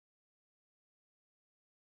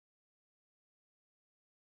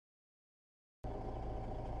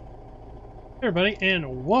Hey everybody,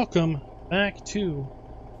 and welcome back to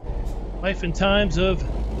Life and Times of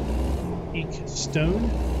Ink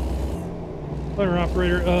Stone, owner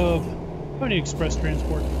operator of Pony Express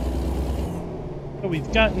Transport. So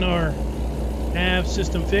we've gotten our nav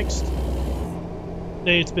system fixed.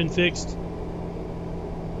 Today it's been fixed.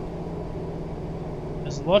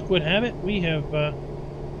 As luck would have it, we have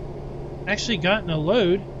actually gotten a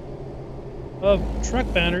load of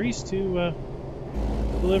truck batteries to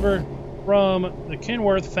deliver from the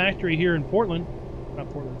Kenworth factory here in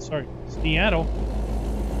Seattle,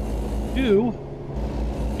 to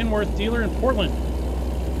Kenworth dealer in Portland.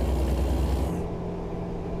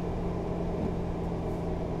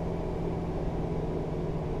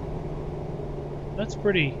 That's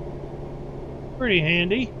pretty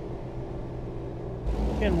handy.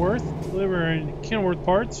 Kenworth delivering Kenworth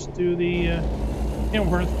parts to the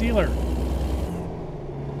Kenworth dealer.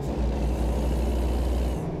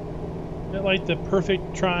 Like the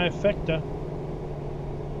perfect trifecta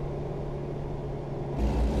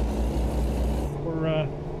for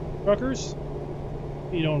truckers.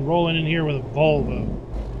 You don't rolling in here with a Volvo.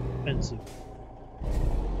 Offensive.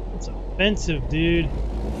 It's offensive, dude.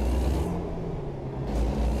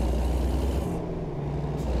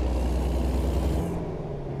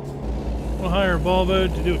 We'll hire a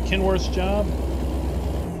Volvo to do a Kenworth's job.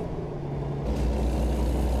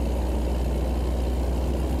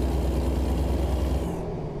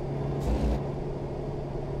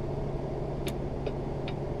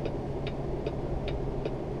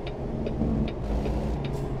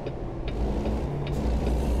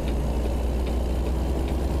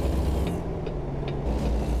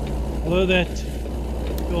 Although that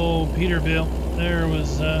old Peterbilt there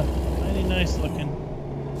was mighty nice looking.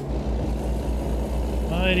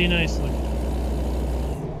 Mighty nice looking.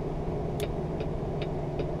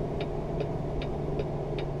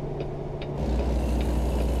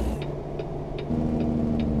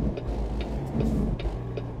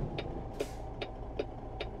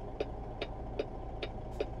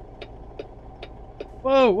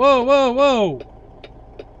 Whoa, whoa, whoa, whoa!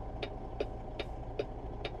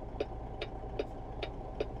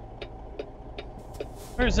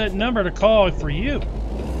 Where's that number to call for you?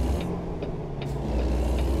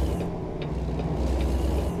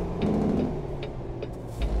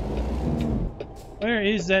 Where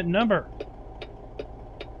is that number?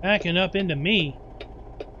 Backing up into me.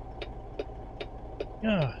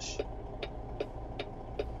 Gosh.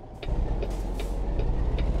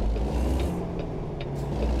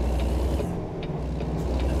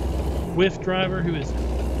 Whiff driver, who is it?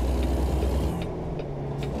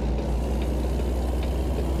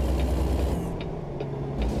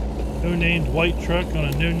 No-named white truck on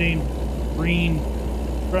a no-named green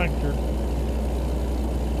tractor.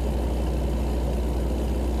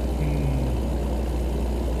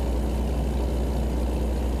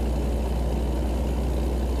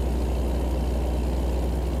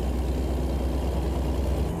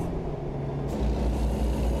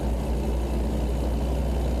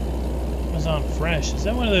 Amazon Fresh. Is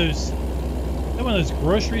that one of those? Is that one of those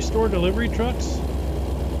grocery store delivery trucks?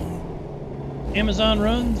 Amazon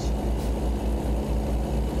runs?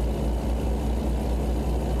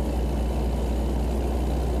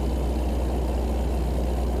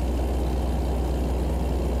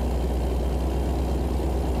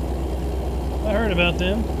 I heard about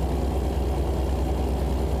them.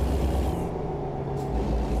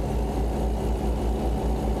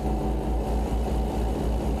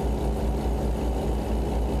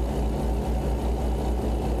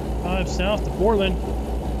 South to Portland.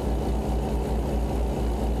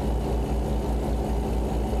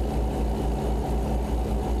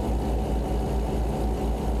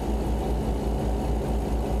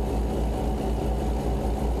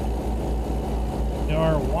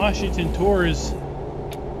 Our Washington tour is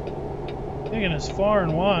taking us far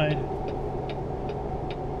and wide.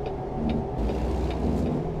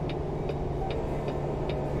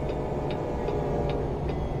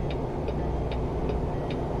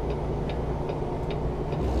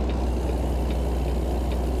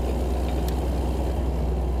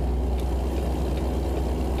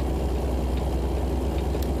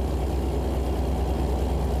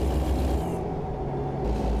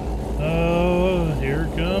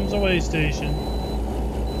 Comes a way station.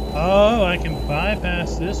 Oh, I can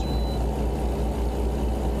bypass this one.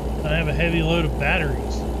 I have a heavy load of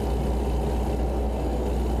batteries.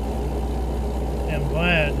 I'm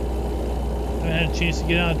glad I had a chance to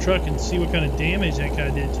get out of the truck and see what kind of damage that guy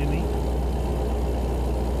did to me.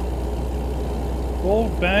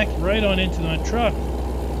 Rolled back right on into my truck.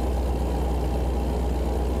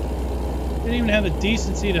 Didn't even have the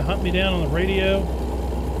decency to hunt me down on the radio.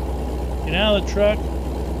 Get out of the truck.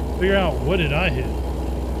 Figure out what did I hit.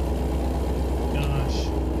 Gosh.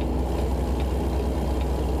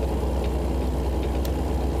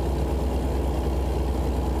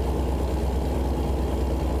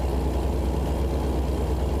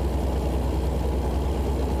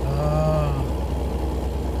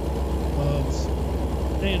 Loves.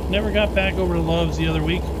 They never got back over to Loves the other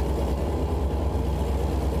week.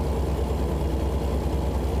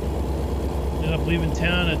 Ended up leaving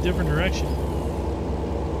town a different direction.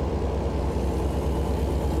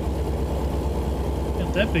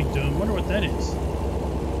 Got that big dome. Wonder what that is.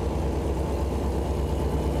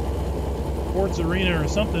 Sports arena or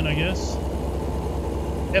something, I guess.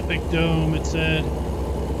 Epic Dome, it said.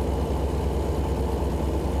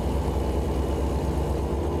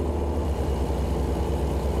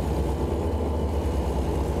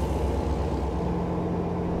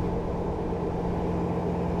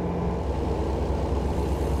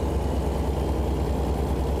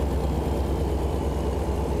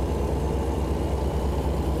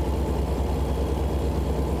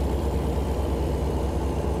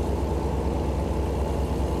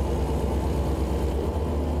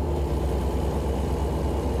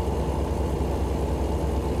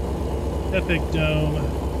 Epic Dome.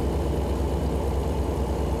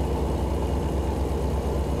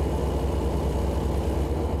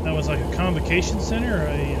 That was like a convocation center or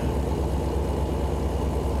a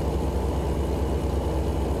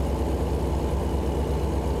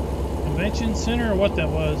convention center or what that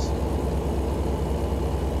was.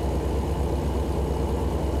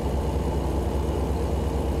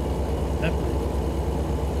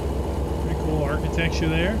 Pretty cool architecture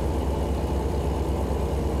there.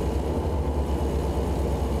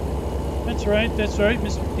 That's right,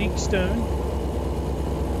 Mr. Deke Stone.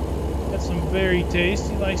 Got some varied taste.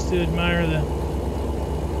 He likes to admire the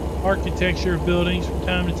architecture of buildings from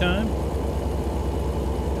time to time.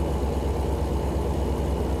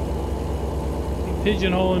 He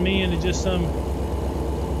pigeonholing me into just some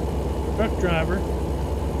truck driver.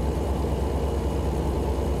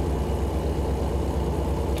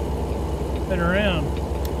 Been around.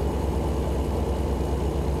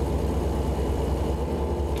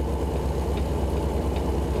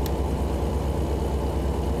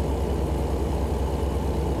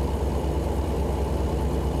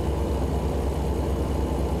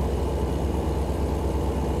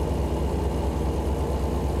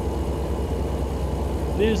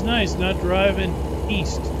 It is nice not driving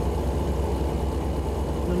east in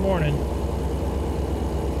the morning.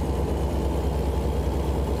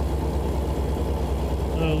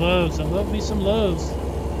 Oh, Loves. I love me some Loves.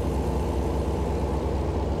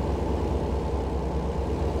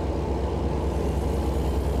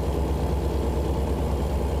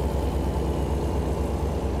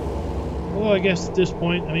 Well, I guess at this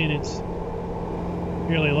point, I mean, it's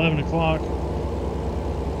nearly 11 o'clock.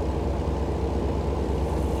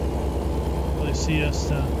 See us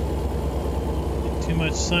get too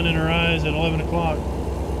much sun in our eyes at 11 o'clock.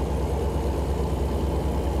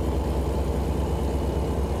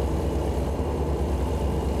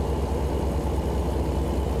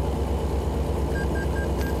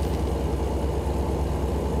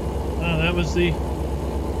 Oh, that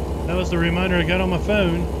was the reminder I got on my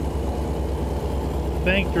phone.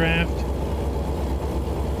 Bank draft.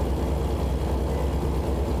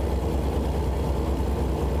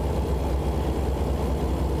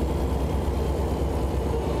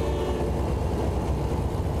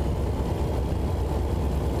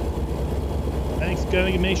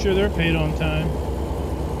 Gotta make sure they're paid on time.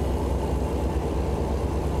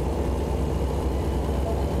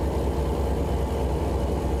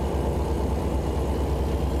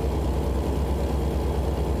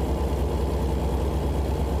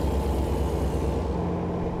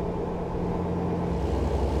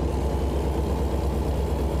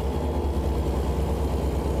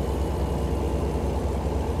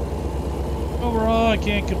 Overall, I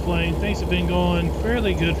can't complain. Things have been going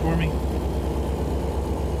fairly good for me.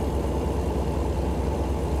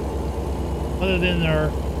 Other than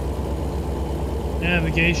our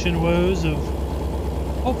navigation woes of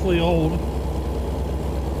hopefully old.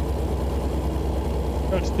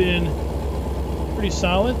 Truck's been pretty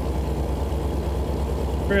solid.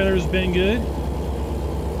 Trailer's been good.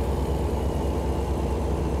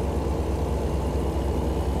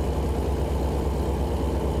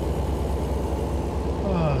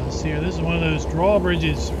 Oh, let's see here. This is one of those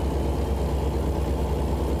drawbridges.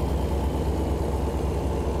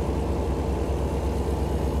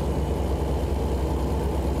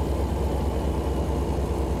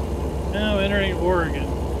 Now entering Oregon.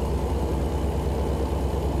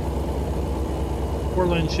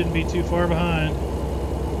 Portland shouldn't be too far behind.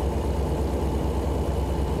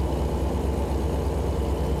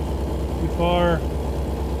 Too far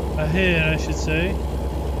ahead, I should say.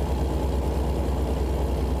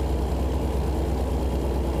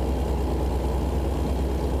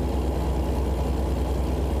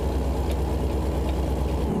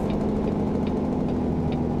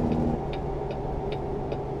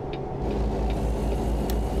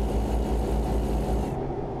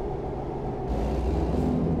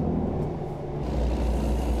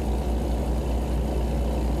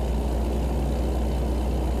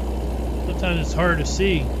 Sometimes it's hard to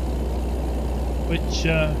see which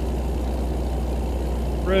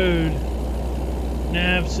road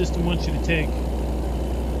nav system wants you to take.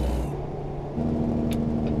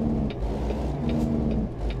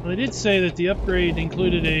 Well, they did say that the upgrade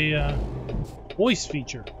included a voice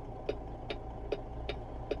feature,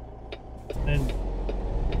 and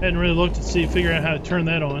hadn't really looked to figure out how to turn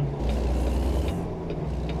that on.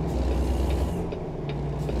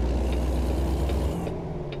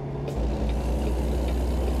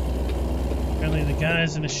 The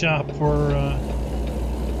guys in the shop were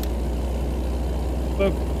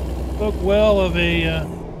spoke well of a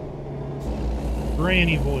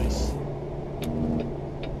granny voice.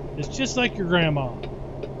 It's just like your grandma.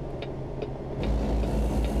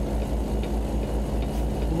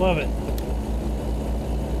 Love it.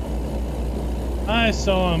 I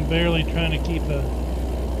saw him barely trying to keep a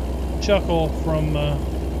chuckle from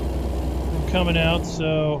coming out,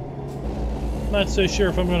 so I'm not so sure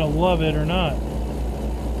if I'm going to love it or not.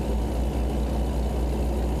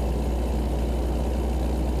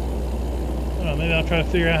 Maybe I'll try to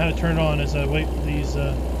figure out how to turn it on as I wait for these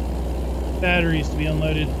batteries to be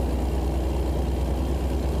unloaded.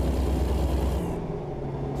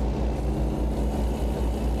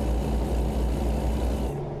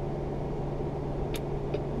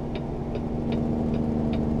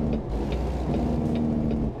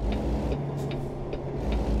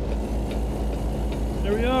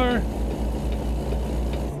 There we are.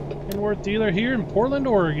 Kenworth dealer here in Portland,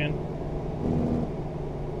 Oregon.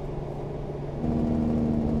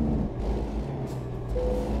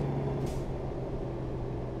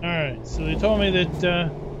 Alright, so they told me that you're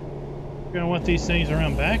going to want these things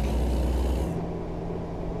around back.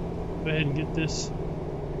 Go ahead and get this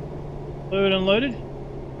load unloaded.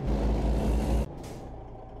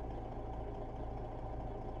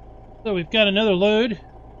 So we've got another load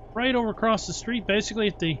right over across the street, basically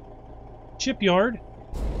at the shipyard.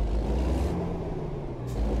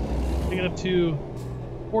 Take it up to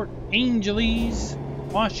Port Angeles,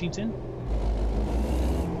 Washington.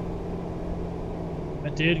 I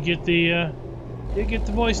did get the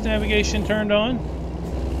voice navigation turned on.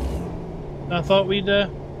 I thought we'd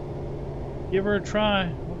give her a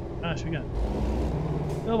try. Oh, gosh, we got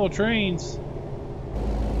double trains.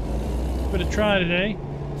 Give it a try today.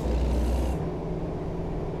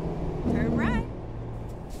 Turn right.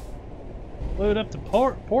 Load up to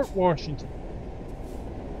Port Washington.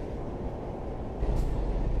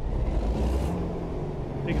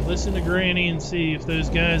 Take a listen to Granny and see if those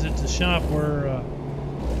guys at the shop were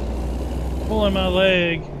pulling my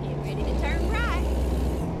leg. Get ready to turn right.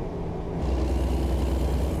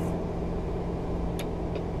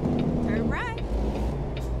 Turn right.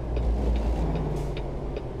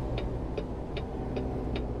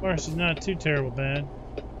 Of course, it's not too terrible bad.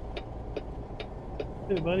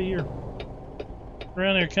 Hey, buddy, you're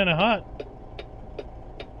around there kind of hot.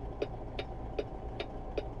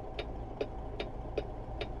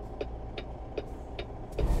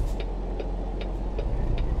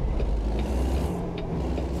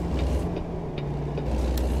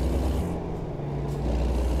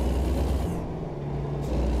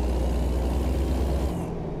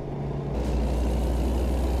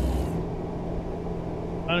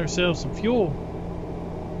 Find ourselves some fuel.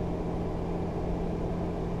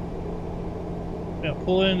 Yeah,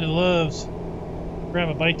 pull into Love's, grab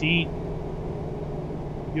a bite to eat.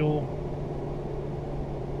 Fuel.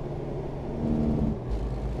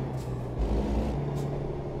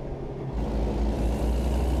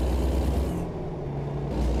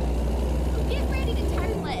 Get ready to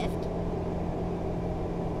turn left.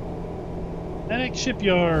 Back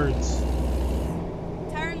shipyards.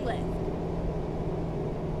 Turn left.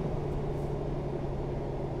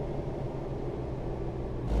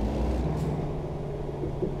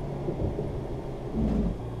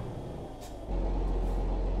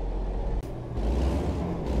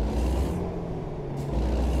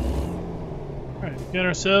 Alright, got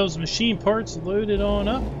ourselves machine parts loaded on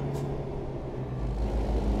up.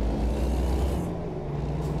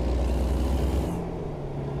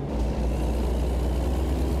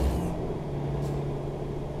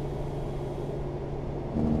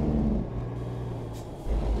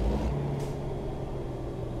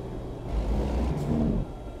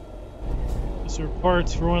 These are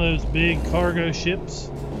parts for one of those big cargo ships.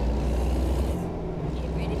 Get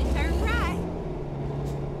ready to turn right.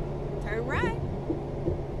 Turn right.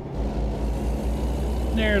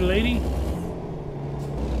 There, lady.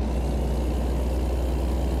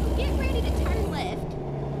 Get ready to turn left.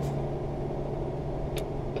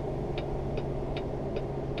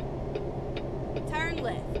 Turn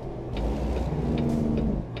left.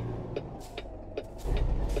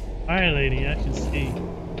 Alright, lady, I can see.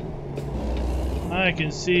 I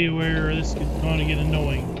can see where this is going to get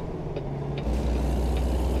annoying.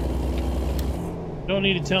 Don't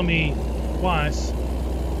need to tell me twice.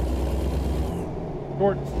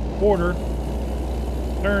 Short order.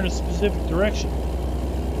 Turn a specific direction.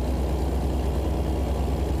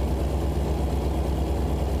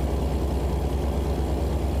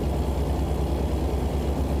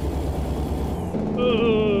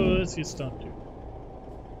 Oh, let's get stopped here.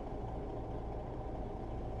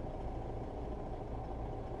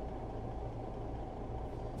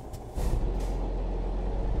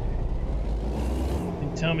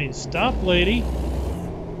 Tell me to stop, lady. You're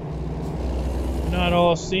not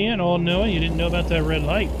all seeing, all knowing. You didn't know about that red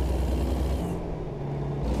light.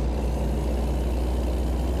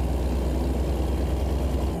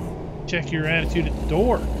 Check your attitude at the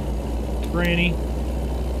door, Granny.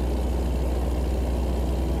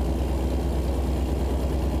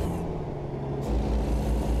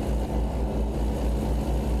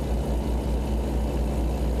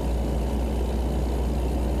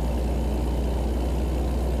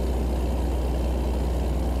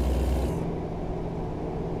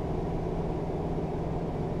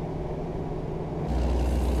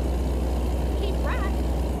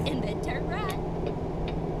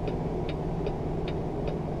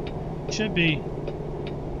 Should be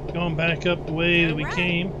going back up the way that we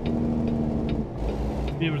came.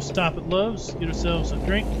 Be able to stop at Love's, get ourselves a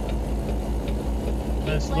drink.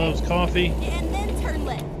 That's Love's coffee. And then turn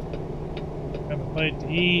left. Have a bite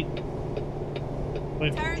to eat.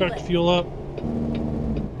 Wait for the truck to fuel up.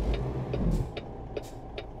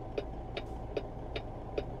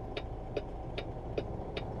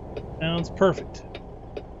 Sounds perfect.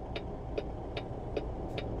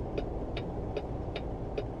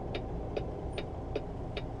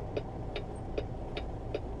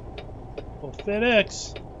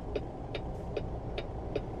 FedEx.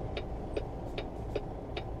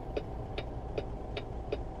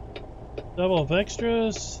 Double of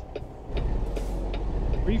extras.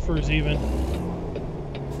 Reefers even.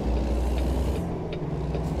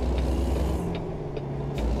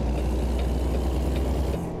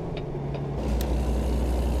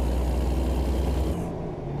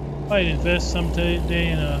 Might invest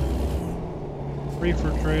someday in a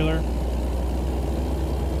reefer trailer.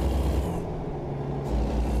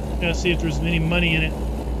 Gotta see if there's any money in it.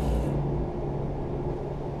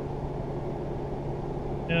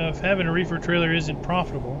 If having a reefer trailer isn't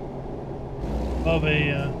profitable of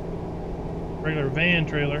a regular van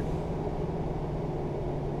trailer,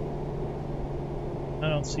 I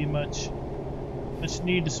don't see much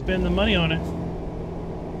need to spend the money on it.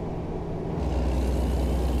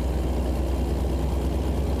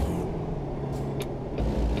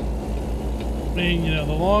 I mean, you know,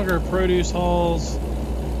 the longer produce hauls, I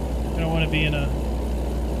don't want to be in a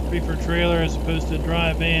reefer trailer as opposed to a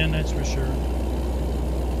dry van, that's for sure.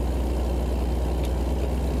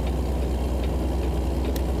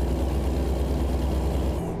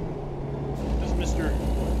 There's Mr.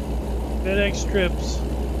 FedEx Trips.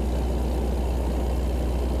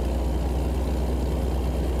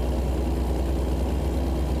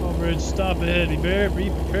 All bridge, stop ahead. Be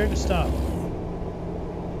prepared to stop.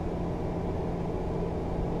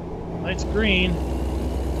 Light's green.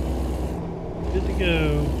 Good to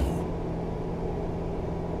go.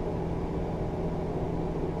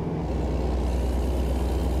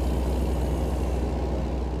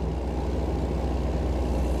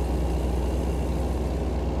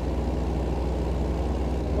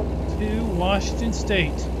 Up to Washington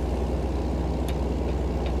State.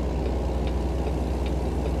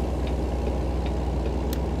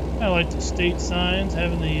 I like the state signs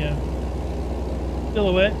having the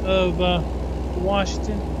silhouette of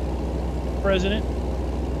Washington president.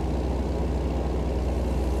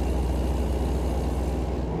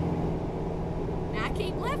 Now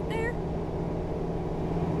keep left there.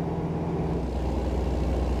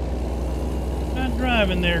 Not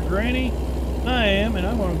driving there, Granny. I am, and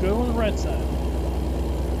I'm going to go on the right side.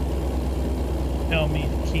 Tell me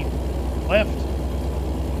to keep left.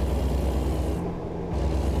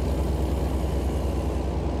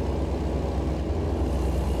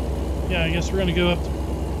 Yeah, I guess we're going to go up to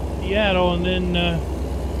Seattle and then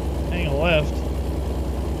hang a left.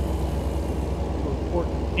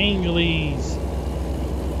 Angelies.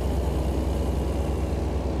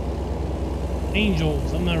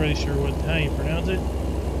 Angels. I'm not really sure how you pronounce it.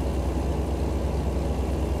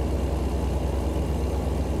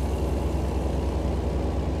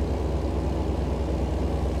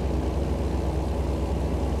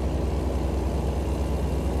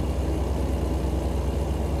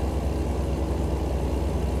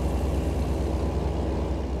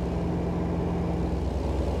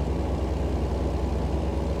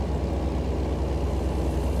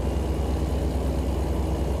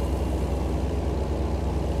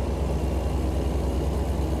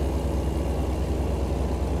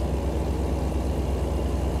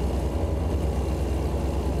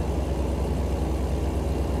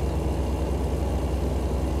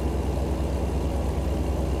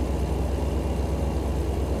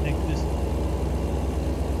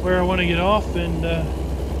 Where I want to get off and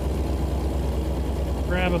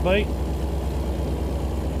grab a bite.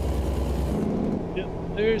 Yep,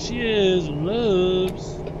 there she is,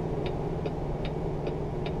 Loves.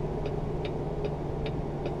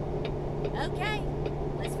 Okay,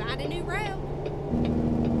 let's find a new route.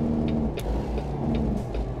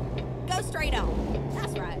 Go straight on.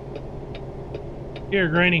 That's right. Here,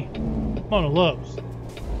 Granny. Come on, Loves.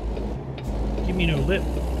 Give me no lip.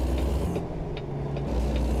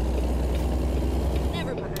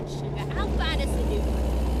 Never mind, sugar. I'll find us a new route.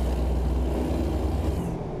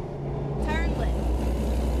 Turn left.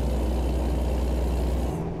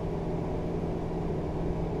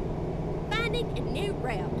 Finding a new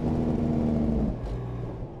route.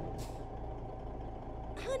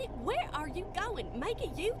 Honey, where are you going? Make a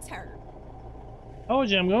U-turn. Told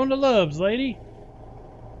you I'm going to Loves, lady.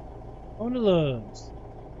 Going to Loves.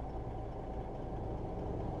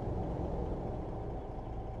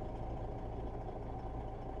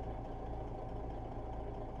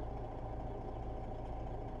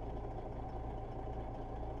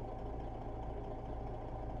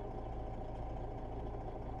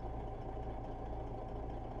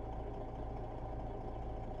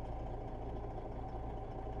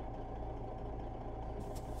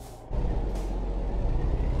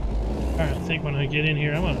 Alright, I think when I get in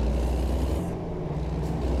here, I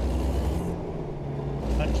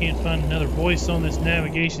can't find another voice on this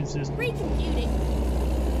navigation system. Recomputing.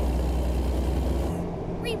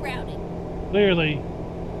 Rerouting.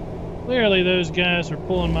 Clearly those guys are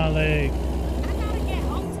pulling my leg. I gotta get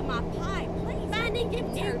home to my pipe. Please. Finding a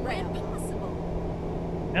new route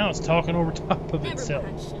possible. Now it's talking over top of Never itself.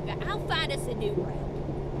 mind, sugar. I'll find us a new route.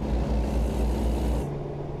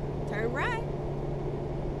 Turn right.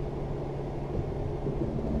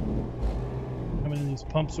 Coming in these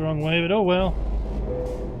pumps the wrong way, but oh well.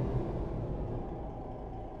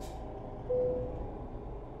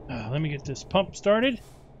 Let me get this pump started.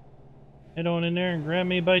 Head on in there and grab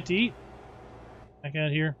me a bite to eat. Back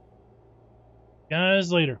out here. Guys,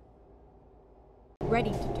 later.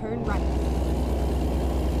 Ready to turn right.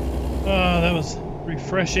 Oh, that was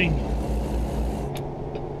refreshing.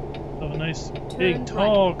 Have a nice big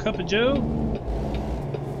tall cup of joe.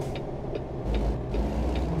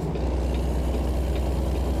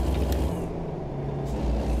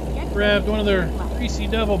 Grabbed one of their greasy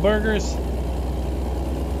double burgers.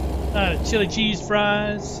 Chili cheese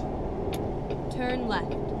fries. Turn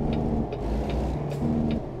left.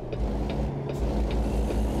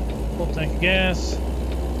 Full tank of gas.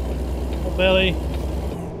 Full belly.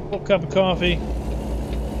 Full cup of coffee.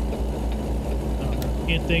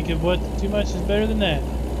 Can't think of what too much is better than that.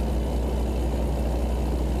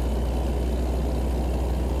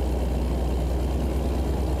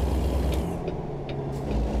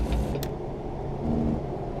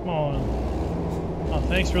 Come on. Oh,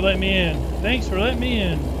 thanks for letting me in. Thanks for letting me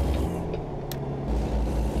in.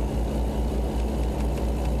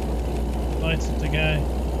 Lights at the guy.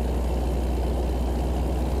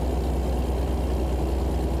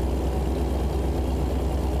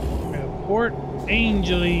 Port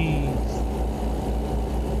Angeles.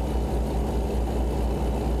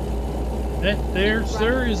 That there,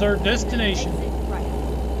 sir, is our destination.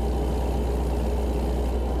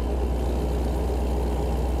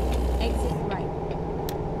 Exit right.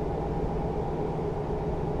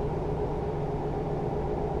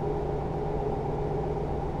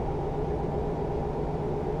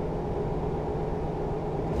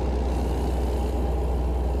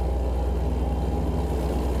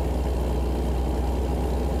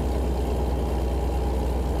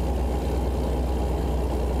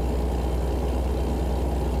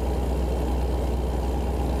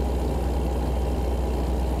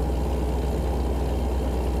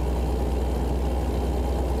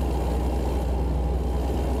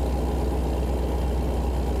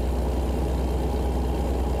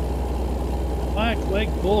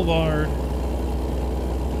 Lake Boulevard.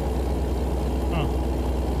 Huh.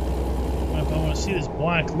 If I want to see this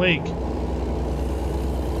black lake. I'm a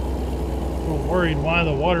little worried why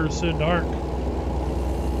the water is so dark.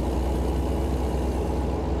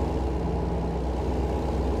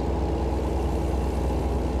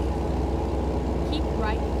 Keep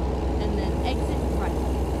right, and then exit right.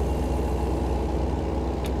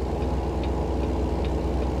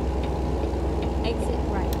 Exit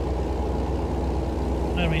right.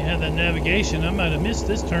 I mean, had that navigation, I might have missed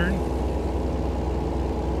this turn.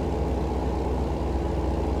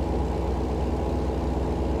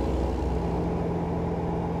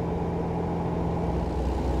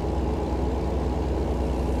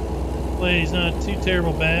 Play's not too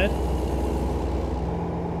terrible bad.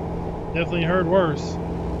 Definitely heard worse.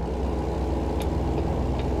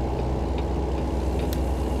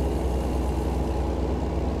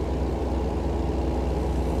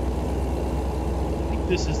 I think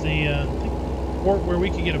this is the port where we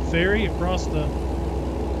could get a ferry across the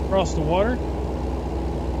water.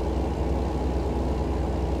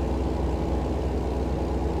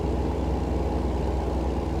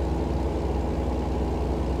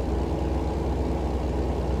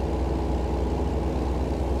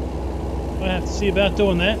 I have to see about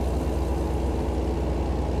doing that.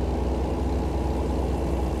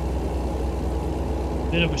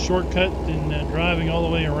 Bit of a shortcut than driving all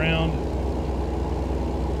the way around.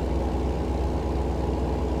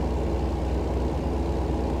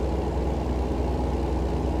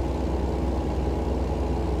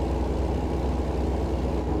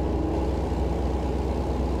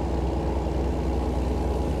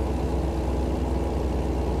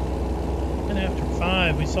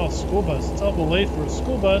 We saw a school bus. It's awful late for a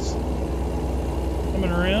school bus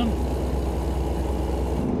coming around.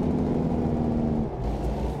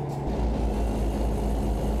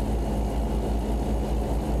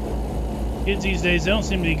 Kids these days, they don't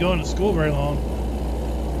seem to be going to school very long.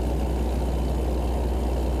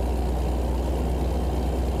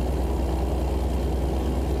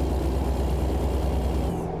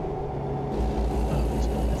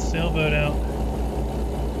 Oh, that sailboat out.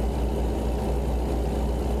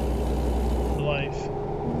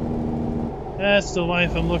 That's the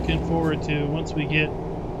life I'm looking forward to once we get...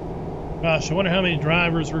 Gosh, I wonder how many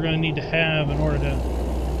drivers we're going to need to have in order to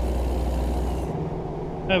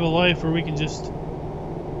have a life where we can just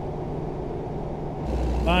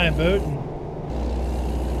buy a boat and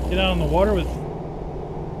get out on the water with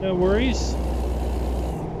no worries.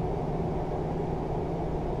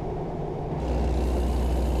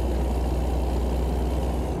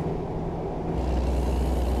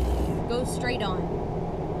 Go straight on.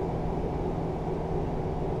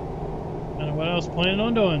 What I was planning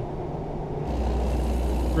on doing.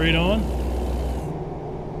 Straight on.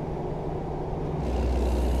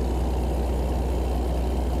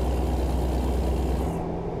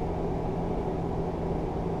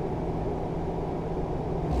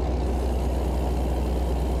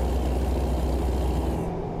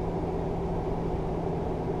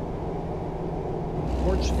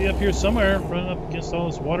 Port should be up here somewhere, running up against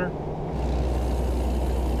all this water.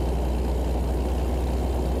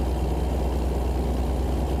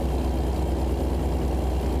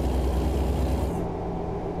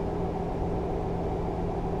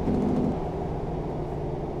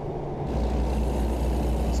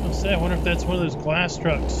 I wonder if that's one of those glass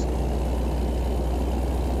trucks.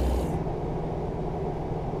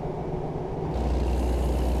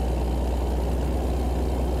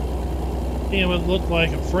 It would look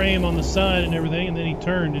like a frame on the side and everything, and then he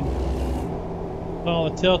turned and saw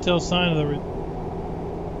a telltale sign of the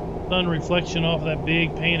sun reflection off of that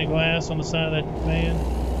big pane of glass on the side of that van.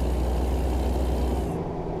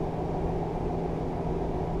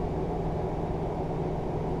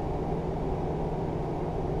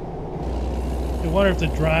 I wonder if the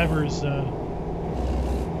driver's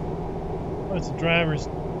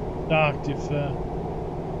docked if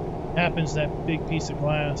happens that big piece of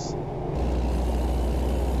glass.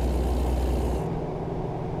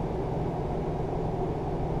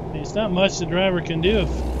 It's not much the driver can do if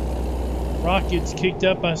rock gets kicked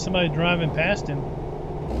up by somebody driving past him.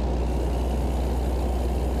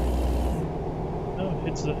 Oh,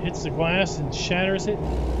 hits the glass and shatters it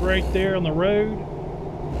right there on the road.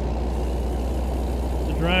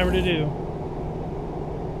 The driver to do.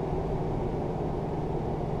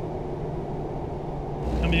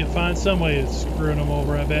 I mean, you'll find some way of screwing them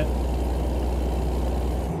over, I bet.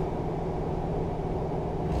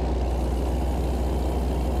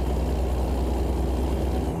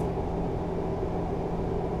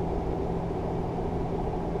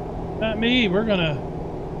 Not me. We're gonna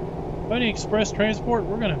Pony Express Transport,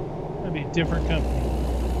 we're gonna be a different company.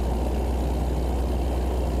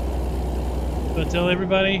 So tell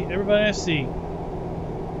everybody I see.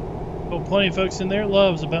 Oh, plenty of folks in there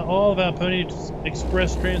loves all about Pony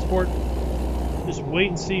Express Transport. Just wait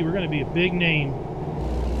and see. We're gonna be a big name.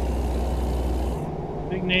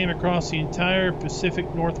 Big name across the entire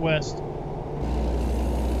Pacific Northwest.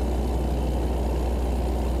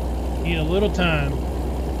 Need a little time.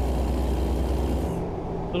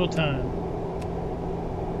 Little time.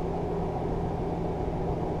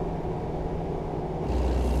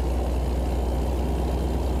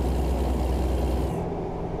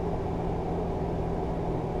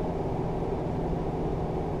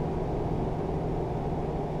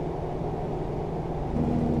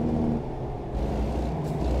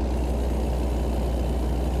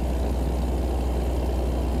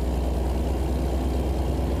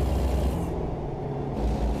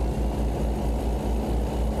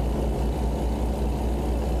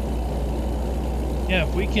 Yeah,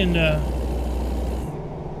 if we can, are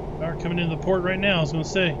coming into the port right now, I was going to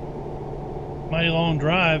say, mighty long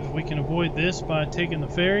drive. If we can avoid this by taking the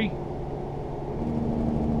ferry,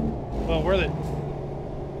 well worth it.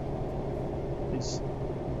 These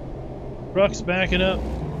trucks backing up.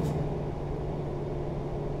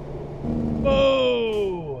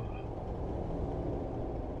 Whoa!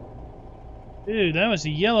 Dude, that was a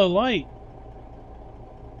yellow light.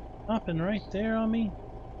 Stopping right there on me.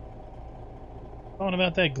 Talking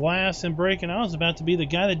about that glass and breaking, I was about to be the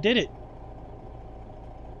guy that did it.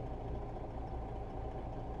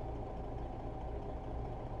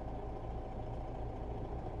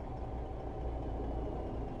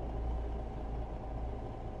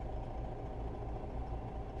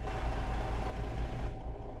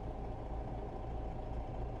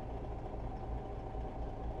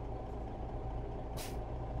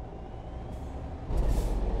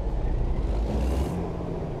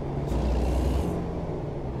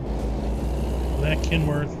 That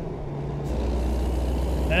Kenworth.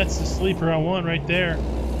 That's the sleeper I want right there.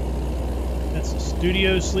 That's the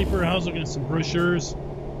studio sleeper. I was looking at some brochures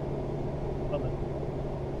while the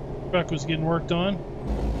truck was getting worked on.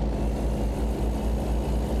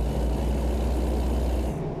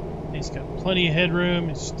 He's got plenty of headroom.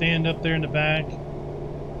 You stand up there in the back.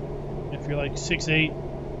 If you're like 6'8", you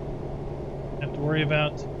don't have to worry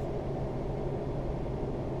about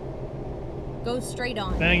Go straight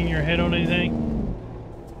on. banging your head on anything.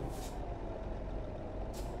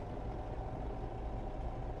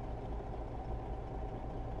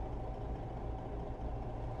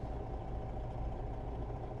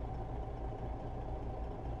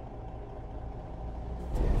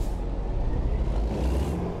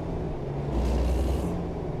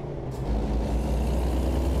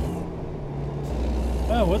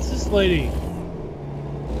 Oh, what's this lady?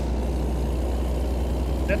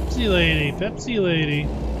 Pepsi lady, Pepsi lady.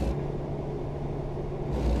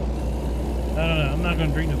 I don't know, I'm not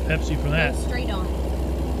gonna drink no Pepsi for that. Go straight on.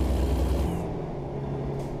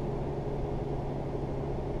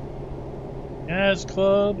 Jazz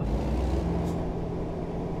Club.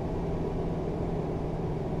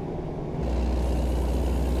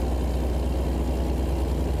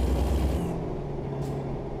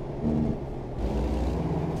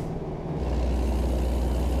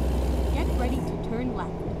 Get ready to turn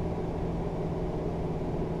left.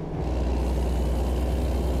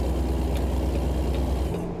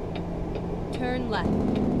 Turn left.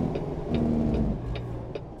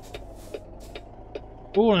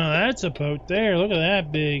 Oh, now that's a boat there. Look at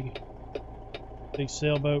that big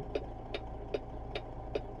sailboat.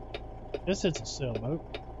 Guess it's a sailboat.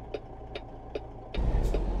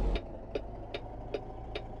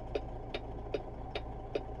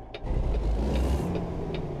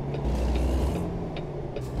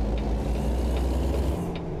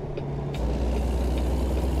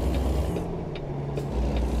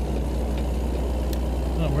 I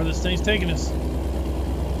don't know where this thing's taking us.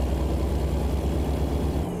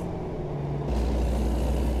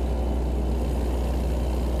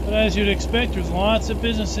 But as you'd expect, there's lots of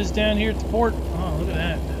businesses down here at the port. Oh, look at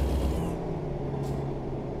that.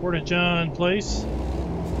 Porta-John place.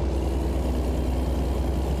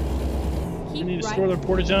 They Keep need to right store their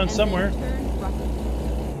Porta-John and somewhere. then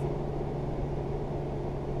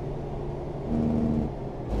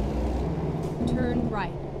turn right. Turn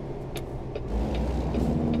right.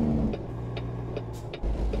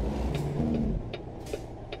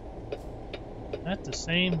 That's the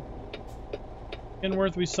same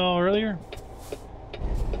Kenworth we saw earlier.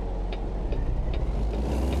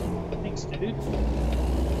 Thanks, dude.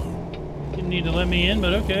 Didn't need to let me in,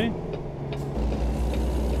 but okay.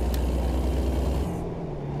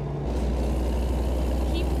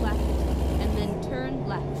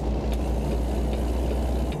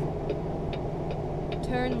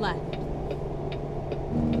 turn left.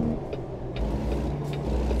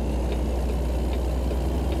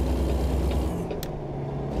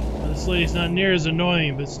 This lady's not near as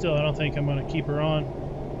annoying, but still, I don't think I'm going to keep her on.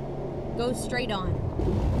 Go straight on.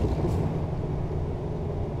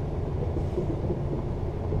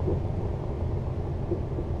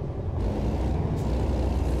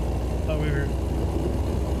 Thought we were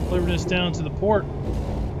delivering this down to the port.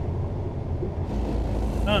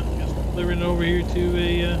 Huh, guess we're delivering it over here to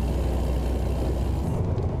a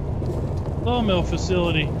sawmill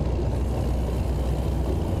facility.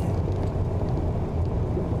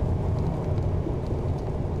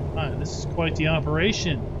 Ah, this is quite the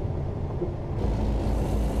operation.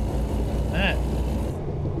 That.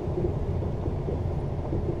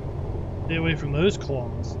 Stay away from those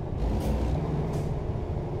claws.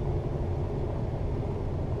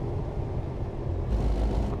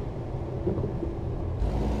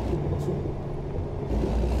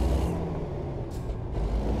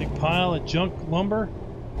 Big pile of junk lumber.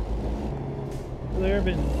 There,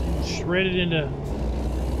 been shredded into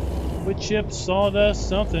wood chips, sawdust,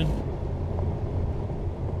 something.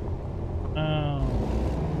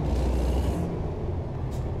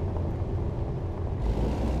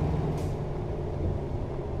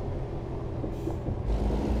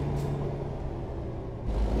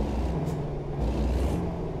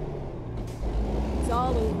 It's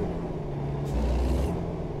all over.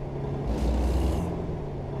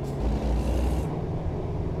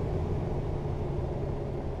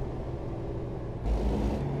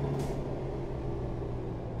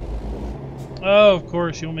 Oh, of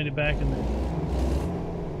course, you want me to back in there.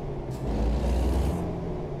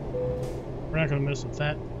 We're not going to mess with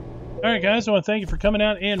that. Alright guys, I want to thank you for coming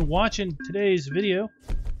out and watching today's video.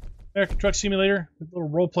 American Truck Simulator, a little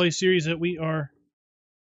roleplay series that we are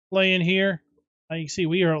playing here. You can see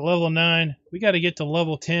we are at level 9. We got to get to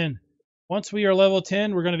level 10. Once we are level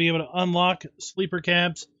 10, we're going to be able to unlock sleeper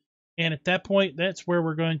cabs. And at that point, that's where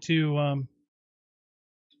we're going to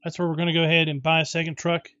go ahead and buy a second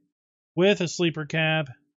truck with a sleeper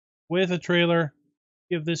cab, with a trailer,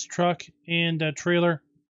 give this truck and trailer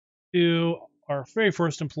to our very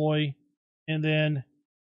first employee, and then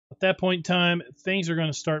at that point in time, things are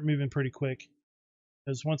going to start moving pretty quick.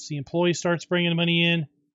 Because once the employee starts bringing money in,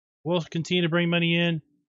 we'll continue to bring money in.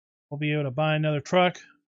 We'll be able to buy another truck,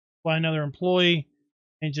 buy another employee,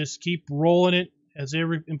 and just keep rolling it as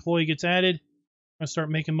every employee gets added. We're going to start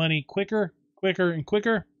making money quicker, and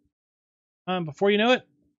quicker. Before you know it,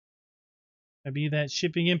 it'll be that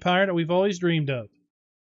shipping empire that we've always dreamed of.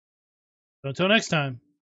 So until next time,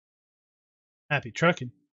 happy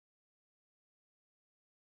trucking.